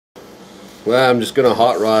Well, I'm just gonna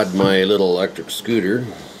hot rod my little electric scooter.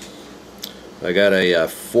 I got a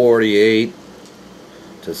 48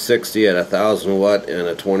 to 60 at 1000 watt and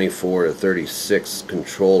a 24 to 36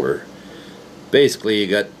 controller. Basically, you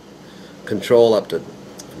got control up to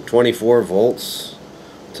 24 volts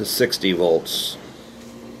to 60 volts.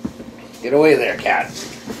 Get away there, cat.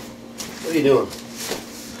 What are you doing?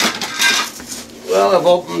 Well, I've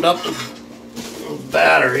opened up the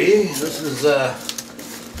battery. This is a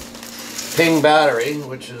Ping battery,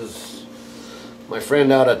 which is my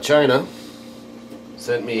friend out of China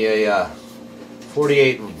sent me a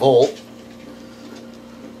 48 volt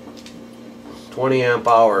 20 amp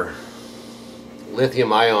hour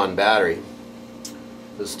lithium ion battery.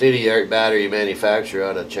 The state-of-the-art battery manufacturer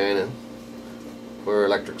out of China for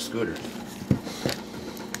electric scooter.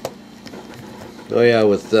 Oh yeah,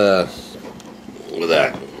 with that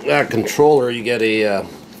controller you get a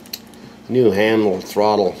new handle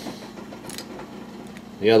throttle.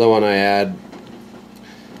 The other one I had,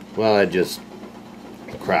 well, I just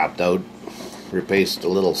crapped out, replaced a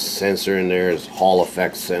little sensor in there, it's Hall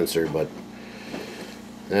effect sensor, but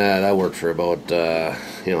that worked for about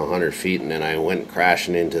 100 feet, and then I went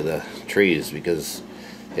crashing into the trees because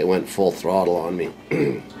it went full throttle on me.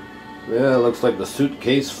 Yeah, it looks like the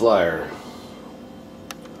suitcase flyer.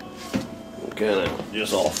 Kind of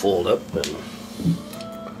just all fold up, and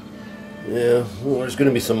yeah, well, there's going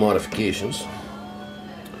to be some modifications.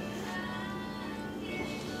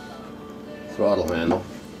 Throttle handle,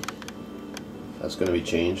 that's going to be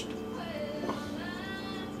changed.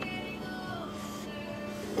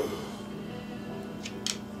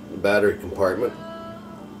 The battery compartment,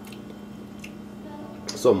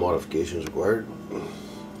 some modifications required.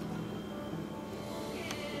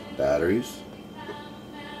 Batteries,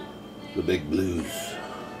 the big blues.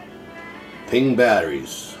 Ping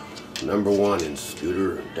batteries, #1 in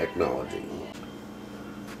scooter technology.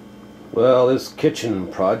 Well, this kitchen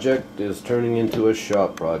project is turning into a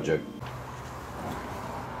shop project.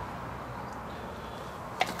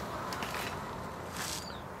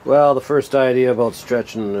 Well, the first idea about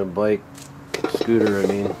stretching a bike, scooter, I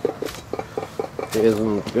mean,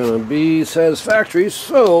 isn't gonna be satisfactory,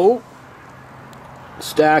 so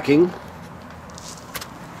stacking.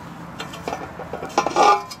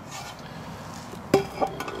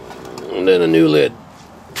 And then a new lid,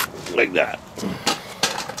 like that.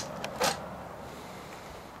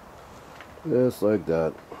 Just like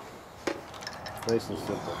that. Nice and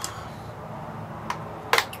simple.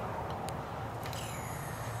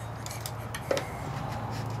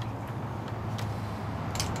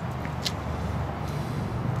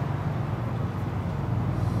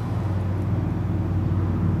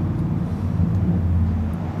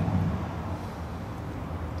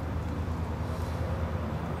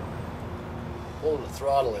 Pulling the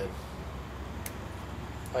throttle in.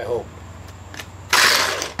 I hope.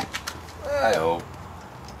 I hope.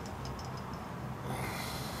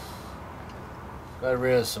 Got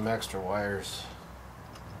rid of some extra wires.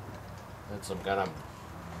 That's some kind of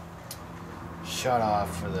shut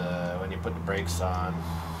off for the when you put the brakes on.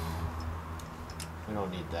 We don't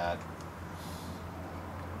need that.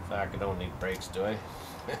 In fact, I don't need brakes, do I?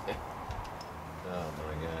 Oh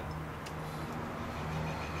my god.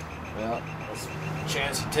 Well, that's a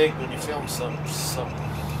chance you take when you film something.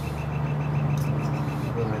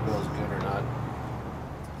 Whether it goes good or not.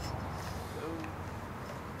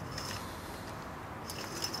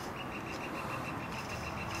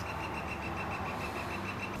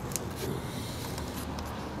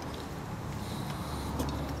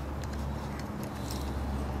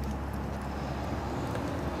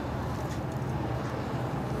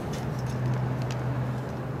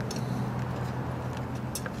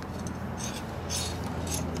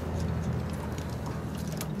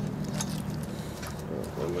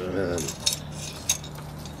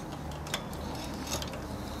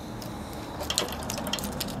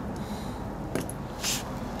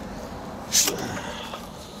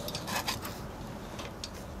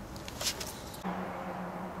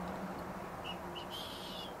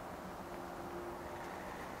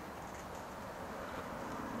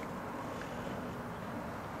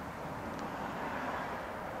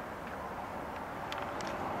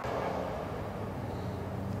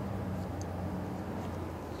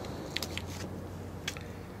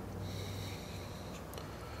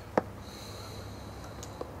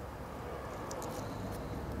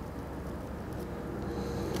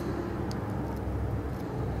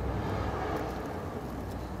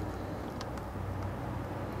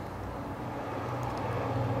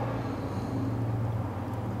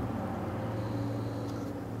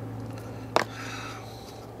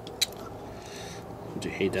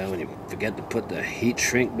 hate that when you forget to put the heat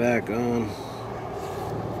shrink back on.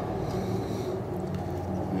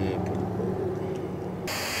 Yeah, put it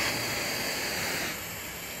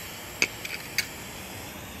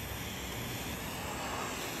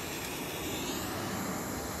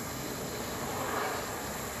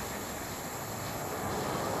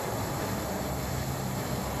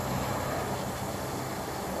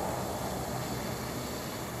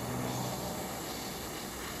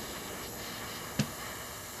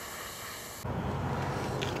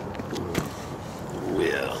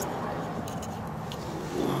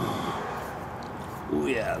oh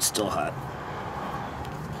yeah, it's still hot.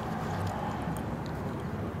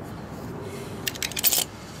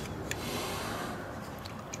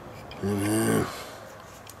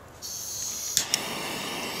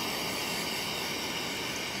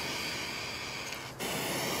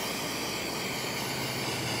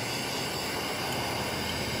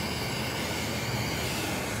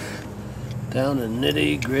 Down to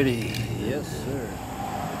nitty gritty. Yes, sir.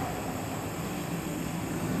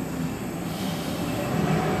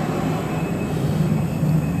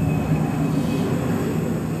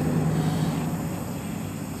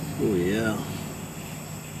 Oh yeah.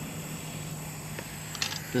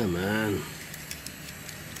 Come on.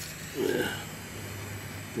 Yeah.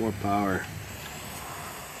 More power.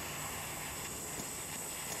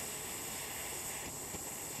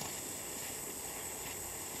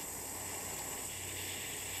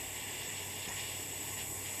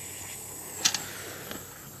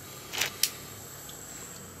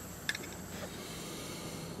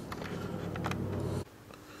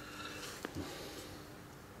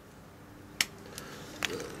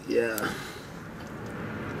 Yeah.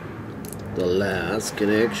 The last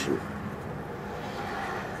connection.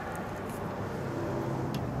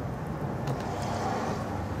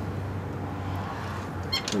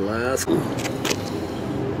 The last.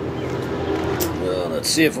 Well, let's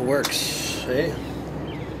see if it works. Hey.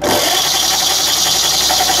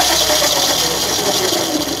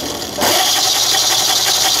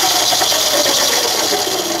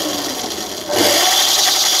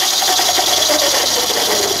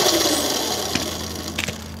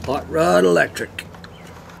 Hotrod Electric.